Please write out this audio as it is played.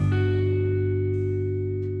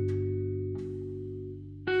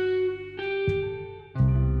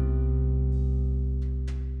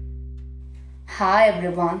Hi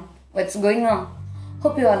everyone, what's going on?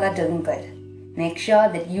 Hope you all are doing good. Make sure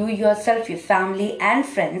that you yourself, your family, and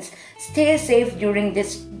friends stay safe during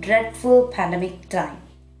this dreadful pandemic time.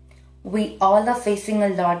 We all are facing a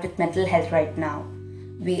lot with mental health right now.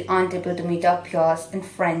 We aren't able to meet our peers and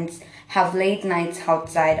friends, have late nights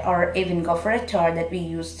outside, or even go for a tour that we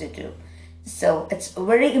used to do. So it's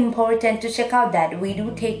very important to check out that we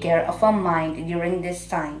do take care of our mind during this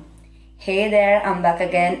time. Hey there, I'm back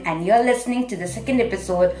again, and you're listening to the second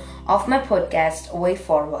episode of my podcast, Way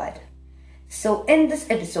Forward. So, in this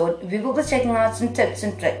episode, we will be checking out some tips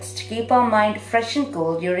and tricks to keep our mind fresh and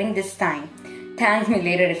cool during this time. Thank me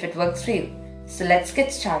later if it works for you. So, let's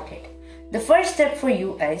get started. The first step for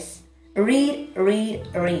you is read.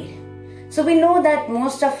 So, we know that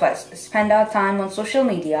most of us spend our time on social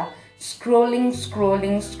media scrolling.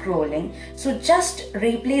 So, just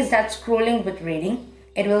replace that scrolling with reading.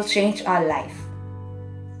 It will change our life.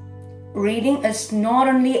 Reading is not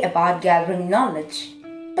only about gathering knowledge,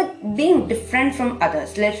 but being different from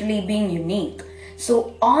others, literally being unique.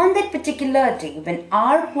 So on that particular day, when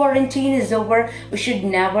our quarantine is over, we should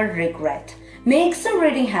never regret. Make some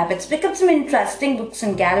reading habits, pick up some interesting books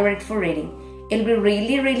and gather it for reading. It'll be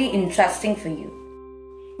really interesting for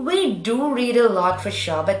you. We do read a lot for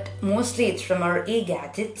sure, but mostly it's from our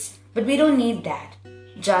e-gadgets, but we don't need that.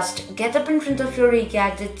 Just get up in front of your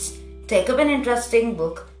e-gadgets, take up an interesting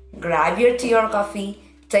book, grab your tea or coffee,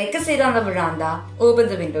 take a seat on the veranda, open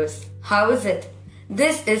the windows. How is it?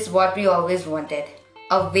 This is what we always wanted.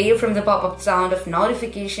 Away from the pop-up sound of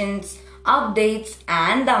notifications, updates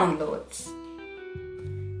and downloads.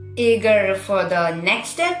 Eager for the next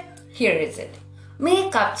step? Here is it.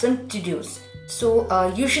 Make up some to-dos. So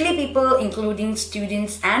usually people, including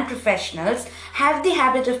students and professionals, have the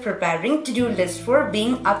habit of preparing to-do lists for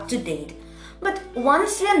being up to date. But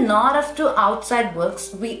once we are not up to outside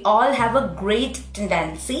works, we all have a great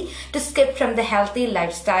tendency to skip from the healthy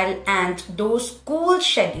lifestyle and those cool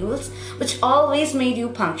schedules which always made you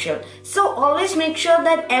punctual. So always make sure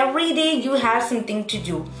that every day you have something to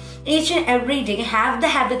do. Each and every day have the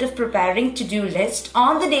habit of preparing to-do list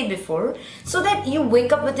on the day before so that you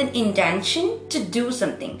wake up with an intention to do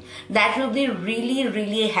something. That will be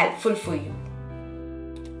really helpful for you.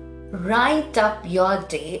 Write up your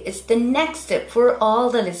day is the next step for all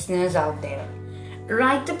the listeners out there.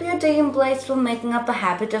 Write up your day implies for making up a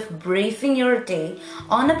habit of briefing your day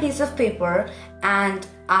on a piece of paper, and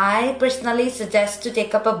I personally suggest to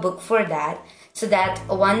take up a book for that so that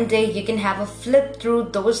one day you can have a flip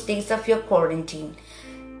through those days of your quarantine.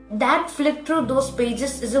 That flip through those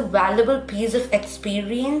pages is a valuable piece of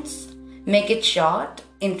experience. Make it short,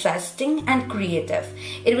 interesting and creative.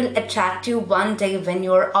 It will attract you one day when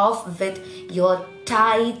you're off with your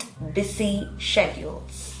tight, busy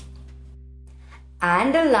schedules.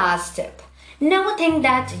 And the last tip. Never think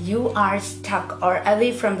that you are stuck or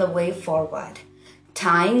away from the way forward.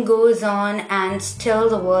 Time goes on and still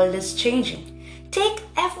the world is changing. Take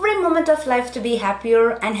every moment of life to be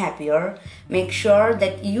happier and happier. Make sure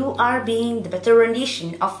that you are being the better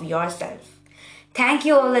rendition of yourself. Thank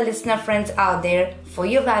you all the listener friends out there for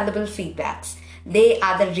your valuable feedbacks. They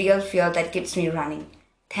are the real fuel that keeps me running.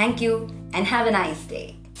 Thank you and have a nice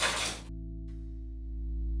day.